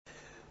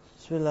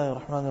بسم الله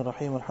الرحمن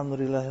الرحيم الحمد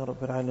لله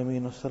رب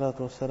العالمين والصلاة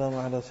والسلام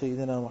على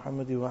سيدنا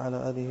محمد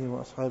وعلى آله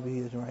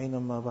وأصحابه أجمعين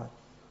أما بعد.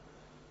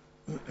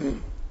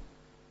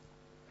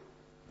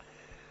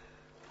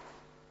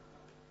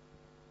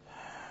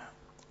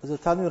 As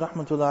Thanwi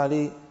Rahmatullah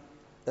Ali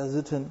has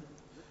written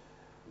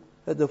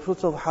that the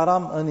fruits of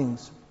haram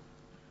earnings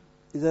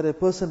is that a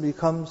person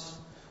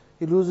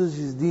he loses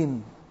his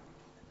deen.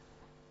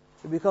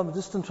 He becomes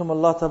distant from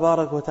Allah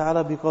Tabarak wa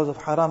Ta'ala because of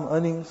haram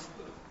earnings.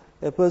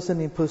 A person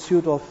in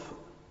pursuit of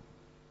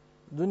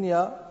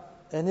dunya,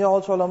 and here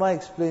also ulama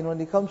explain,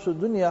 when it comes to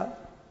dunya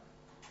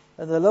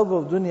and the love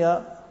of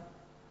dunya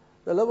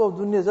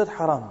is that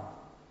haram.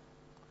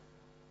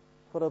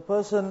 For a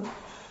person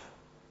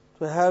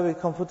to have a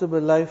comfortable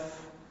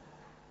life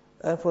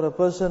and for a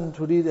person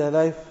to lead a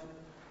life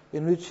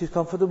in which he is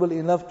comfortable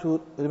enough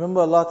to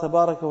remember Allah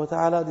Tabaraka wa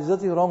Ta'ala, there is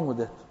nothing wrong with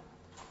that.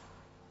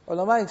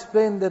 Ulama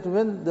explain that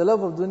when the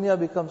love of dunya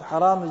becomes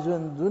haram is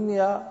when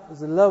dunya,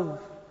 the love,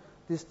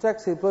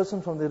 distracts a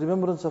person from the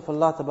remembrance of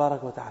Allah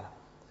Tabaraka wa Ta'ala.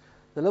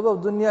 The love of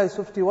dunya is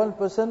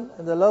 51%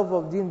 and the love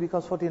of deen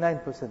becomes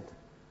 49%.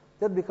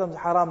 That becomes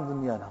haram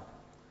dunya now.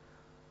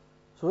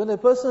 So when a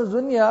person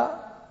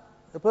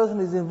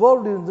is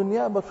involved in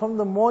dunya, but from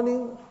the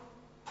morning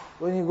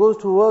when he goes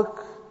to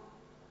work,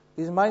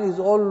 his mind is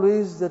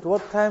always that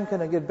what time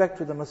can I get back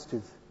to the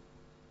masjid?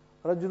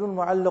 Rajulun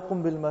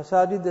mu'allaqun bil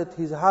masajid, that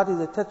his heart is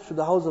attached to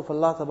the house of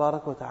Allah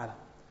Tabaraka wa Ta'ala.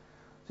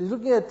 So he's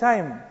looking at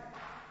time.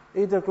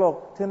 8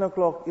 o'clock, 10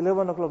 o'clock,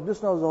 11 o'clock,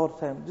 just now is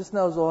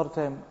Zuhr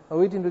time,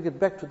 waiting to get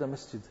back to the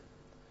masjid.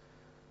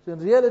 So in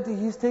reality,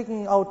 he's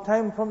taking out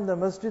time from the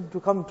masjid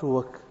to come to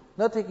work,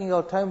 not taking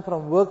out time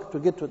from work to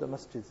get to the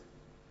masjid.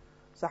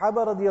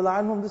 Sahaba radiallahu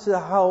anhum, this is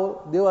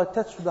how they were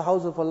attached to the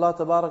house of Allah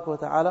Tabaraka wa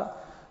Ta'ala,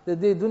 that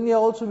their dunya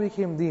also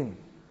became deen.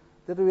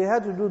 That we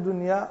had to do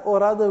dunya, or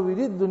rather we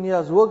did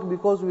dunya's work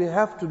because we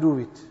have to do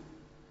it.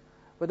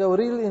 But our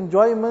real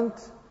enjoyment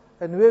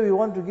and where we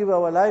want to give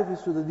our life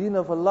is to the deen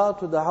of Allah,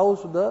 to the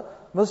house, to the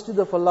masjid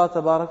of Allah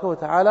Tabaraka wa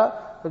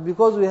Ta'ala. But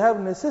because we have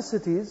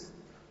necessities,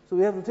 so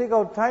we have to take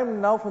out time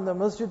now from the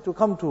masjid to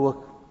come to work.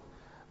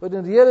 But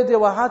in reality,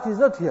 our heart is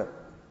not here.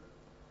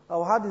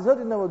 Our heart is not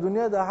in our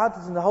dunya, the heart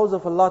is in the house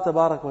of Allah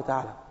Tabaraka wa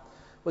Ta'ala.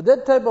 But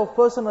that type of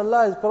person,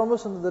 Allah has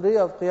promised on the day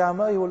of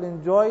Qiyamah, he will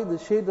enjoy the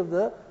shade of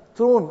the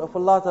throne of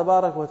Allah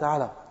Tabaraka wa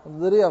Ta'ala on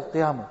the day of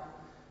Qiyamah.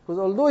 Because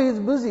although he is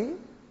busy,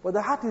 but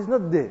the heart is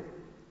not there.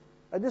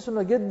 I just want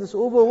to get this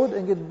over with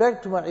and get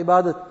back to my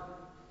ibadat.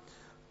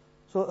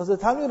 So as the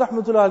Thanwi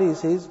Rahmatullah Ali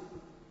says,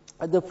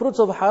 the fruits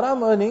of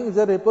haram earning is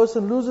that a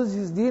person loses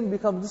his deen,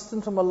 becomes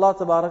distant from Allah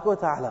Tabaraka wa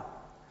Ta'ala.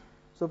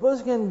 So a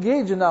person can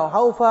gauge now,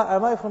 how far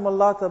am I from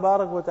Allah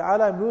Tabaraka wa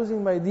Ta'ala? I'm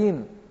losing my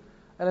deen.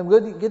 And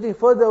I'm getting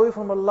further away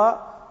from Allah,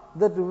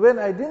 that when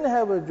I didn't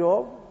have a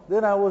job,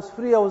 then I was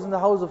free, I was in the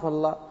house of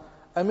Allah.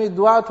 I made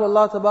dua to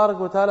Allah Tabaraka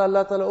wa Ta'ala,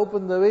 Allah Ta'ala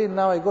opened the way,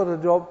 now I got a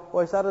job,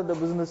 or I started a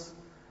business.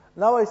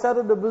 Now I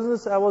started the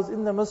business, I was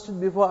in the masjid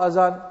before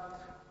azan.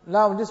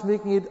 Now I'm just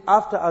making it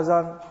after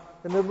azan.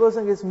 Then the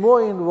person gets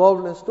more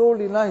involved and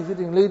slowly now he's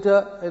getting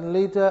later and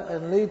later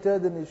and later.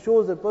 Then it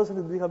shows the person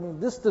is becoming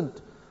distant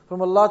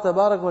from Allah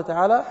Tabaraka wa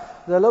Ta'ala.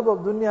 The love of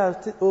dunya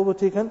has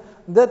overtaken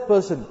that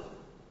person.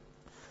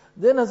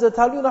 Then as the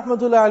Thanwi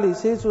Rahmatullah Ali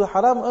says, through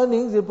haram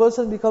earnings, the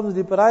person becomes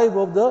deprived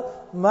of the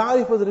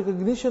ma'rifah, the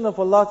recognition of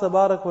Allah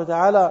Tabaraka wa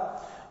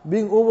Ta'ala,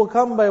 being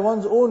overcome by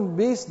one's own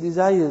base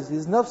desires.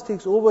 His nafs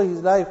takes over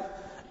his life.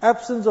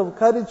 Absence of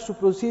courage to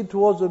proceed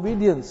towards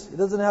obedience. He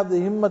doesn't have the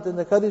himmat and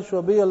the courage to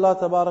obey Allah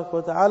Tabaraka wa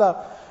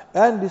Ta'ala,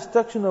 and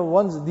destruction of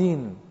one's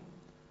deen.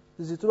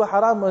 This is through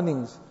haram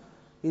earnings.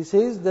 He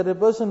says that a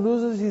person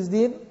loses his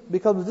deen,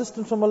 becomes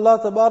distant from Allah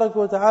Tabaraka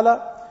wa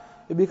Ta'ala,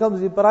 he becomes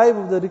deprived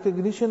of the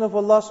recognition of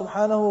Allah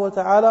Subhanahu wa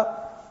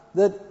Ta'ala.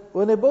 That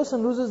when a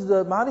person loses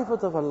the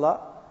ma'rifat of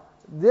Allah,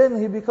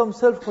 then he becomes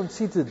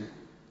self-conceited.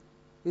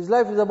 His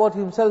life is about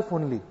himself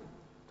only,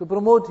 to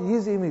promote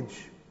his image.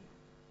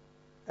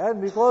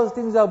 And because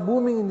things are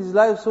booming in his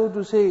life, so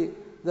to say,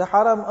 the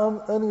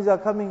haram earnings are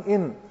coming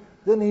in,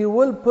 then he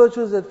will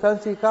purchase that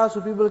fancy car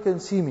so people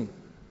can see me.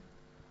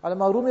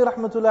 Al-Marumi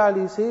Rahmatullah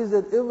Ali says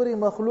that every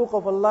makhluk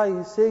of Allah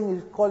is saying,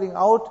 is calling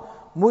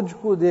out,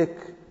 Mujhko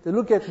dekh.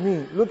 Look at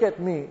me, look at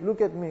me, look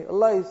at me.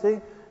 Allah is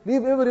saying,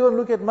 leave everyone,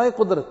 look at my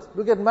qudrat,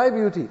 look at my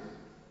beauty.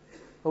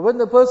 But when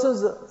the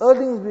person's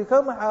earnings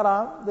become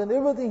haram, then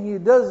everything he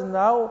does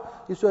now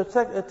is to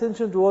attract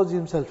attention towards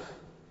himself.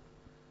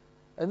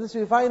 And this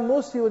we find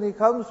mostly when it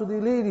comes to the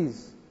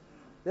ladies,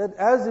 that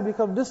as they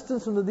become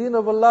distant from the deen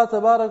of Allah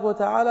Tabaraka wa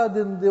Ta'ala,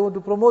 then they want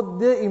to promote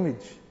their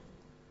image.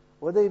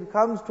 Whether it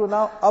comes to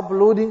now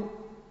uploading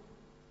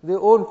their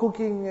own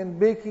cooking and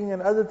baking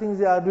and other things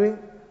they are doing,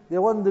 they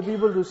want the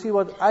people to see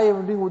what I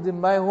am doing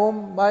within my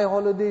home, my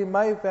holiday,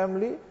 my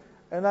family,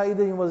 and now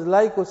either you must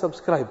like or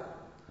subscribe,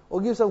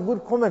 or give some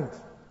good comment.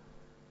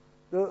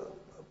 The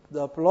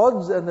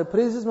applause and the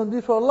praises must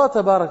be for Allah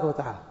Tabaraka wa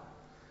Ta'ala.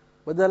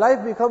 But the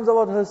life becomes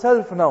about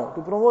herself now,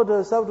 to promote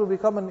herself, to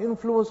become an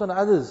influence on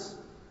others.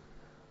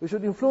 We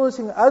should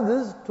influencing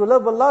others to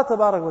love Allah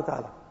Tabaraka wa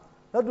Ta'ala,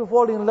 not to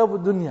fall in love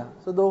with dunya.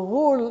 So the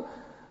whole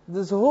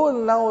this whole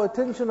now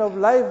attention of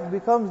life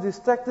becomes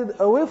distracted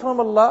away from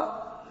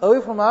Allah,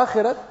 away from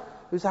Akhirat.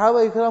 The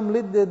Sahaba Ikram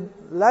laid their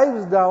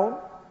lives down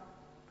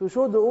to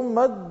show the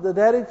Ummah the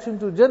direction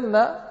to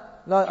Jannah.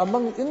 Now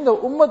in the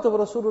Ummah of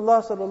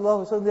Rasulullah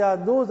sallallahu alaihi wasallam, there are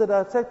those that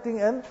are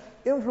attracting and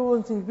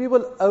influencing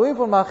people away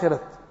from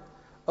Akhirat,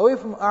 away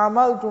from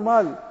A'mal to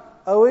Mal,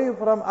 away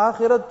from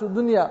Akhirat to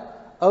Dunya,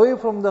 away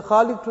from the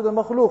Khaliq to the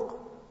Makhluq.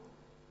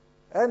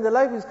 And the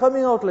life is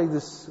coming out like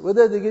this.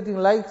 Whether they're getting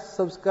likes,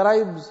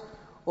 subscribes,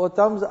 or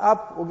thumbs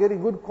up, or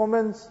getting good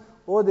comments,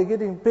 or they're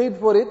getting paid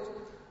for it.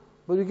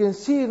 But you can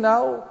see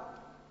now,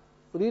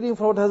 reading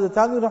from what Hazrat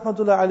Thani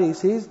Rahmatullah Ali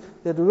says,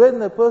 that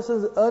when a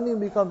person's earning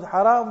becomes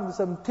haram, there's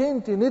some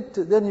taint in it,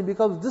 then he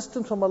becomes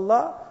distant from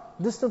Allah,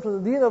 distant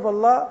from the deen of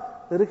Allah,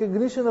 the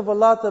recognition of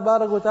Allah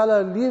Tabarak wa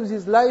Ta'ala leaves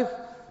his life,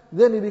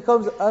 then he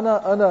becomes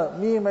ana,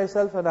 me,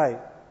 myself and I.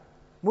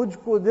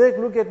 Mujhko dekh,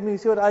 look at me,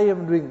 see what I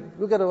am doing.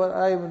 Look at what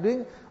I am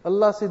doing.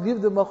 Allah said,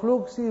 leave the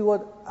makhluk, see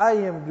what I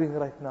am doing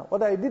right now.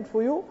 What I did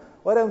for you,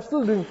 what I am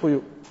still doing for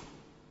you.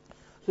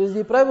 So he's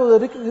deprived of the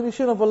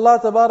recognition of Allah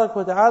Tabarak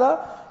wa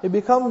Ta'ala. He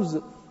becomes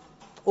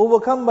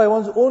overcome by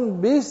one's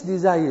own base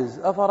desires.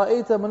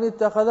 أَفَرَأَيْتَ مَنِ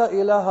اتَّخَذَ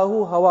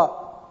إِلَهَهُ هَوَى.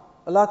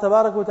 Allah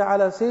Tabarak wa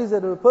Ta'ala says that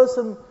if a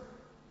person,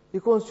 he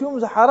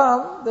consumes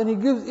haram, then he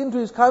gives into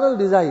his carnal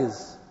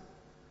desires.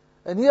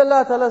 And here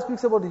Allah Ta'ala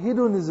speaks about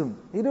hedonism.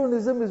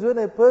 Hedonism is when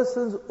a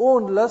person's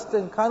own lust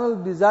and carnal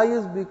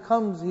desires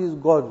becomes his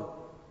God.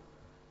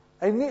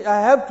 I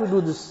have to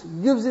do this.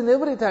 He gives in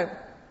every time.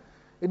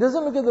 It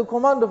doesn't look at the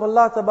command of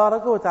Allah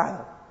Tabaraka wa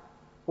Ta'ala.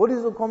 What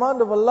is the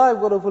command of Allah?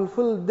 I've got to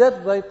fulfill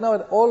that right now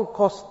at all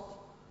costs.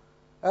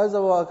 As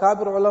our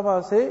Kabir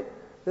ulama say,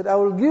 that I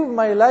will give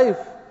my life,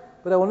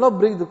 but I will not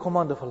break the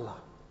command of Allah.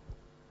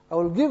 I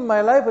will give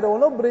my life, but I will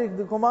not break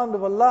the command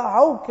of Allah.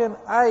 How can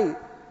I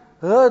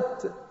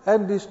hurt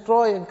and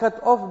destroy and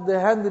cut off the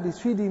hand that is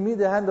feeding me,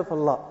 the hand of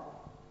Allah?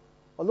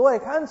 Although I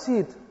can't see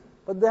it,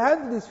 but the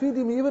hand that is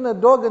feeding me, even a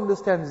dog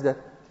understands that.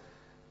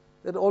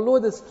 That although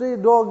the stray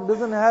dog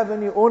doesn't have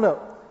any owner,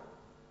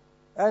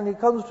 and he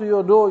comes to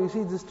your door, you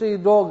see the stray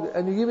dog,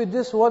 and you give it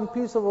just one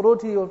piece of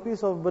roti or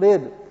piece of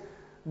bread,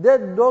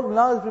 that dog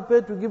now is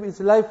prepared to give its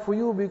life for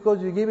you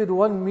because you gave it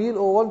one meal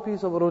or one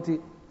piece of roti.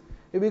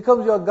 It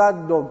becomes your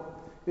guard dog.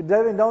 You're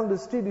driving down the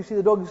street, you see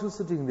the dog is still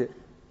sitting there.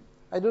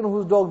 I don't know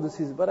whose dog this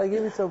is, but I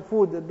gave it some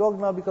food. The dog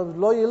now becomes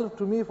loyal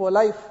to me for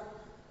life.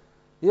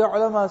 Here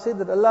ulama said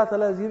that Allah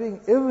Ta'ala is giving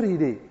every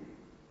day.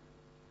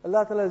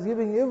 Allah Ta'ala is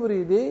giving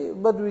every day,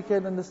 but we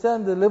can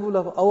understand the level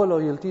of our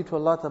loyalty to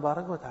Allah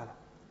Tabarak wa Ta'ala.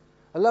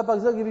 Allah Ta'ala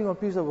is not giving a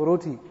piece of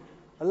roti.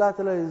 Allah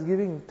Ta'ala is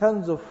giving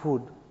tons of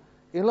food.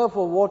 Enough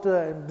for water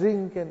and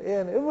drink and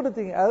air and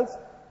everything else.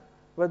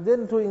 But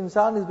then to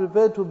insan is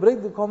prepared to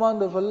break the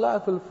command of Allah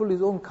and fulfill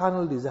his own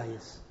carnal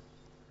desires.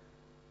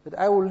 That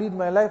I will lead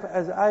my life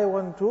as I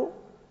want to.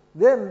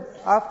 Then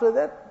after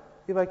that,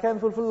 if I can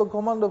fulfill the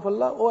command of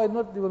Allah, I'm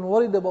not even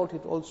worried about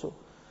it also.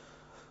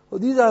 So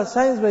these are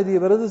signs, my dear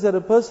brothers, that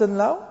a person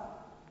now,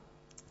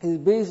 his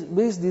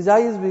base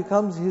desires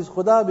becomes his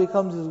khuda,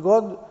 becomes his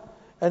God,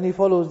 and he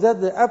follows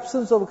that. The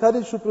absence of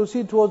courage to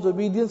proceed towards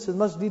obedience is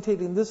much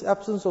detailed in this.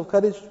 Absence of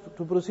courage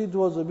to proceed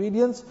towards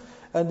obedience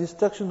and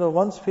destruction of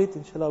one's faith,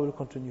 inshallah, will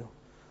continue.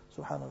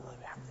 Subhanallah,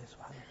 bihamdih.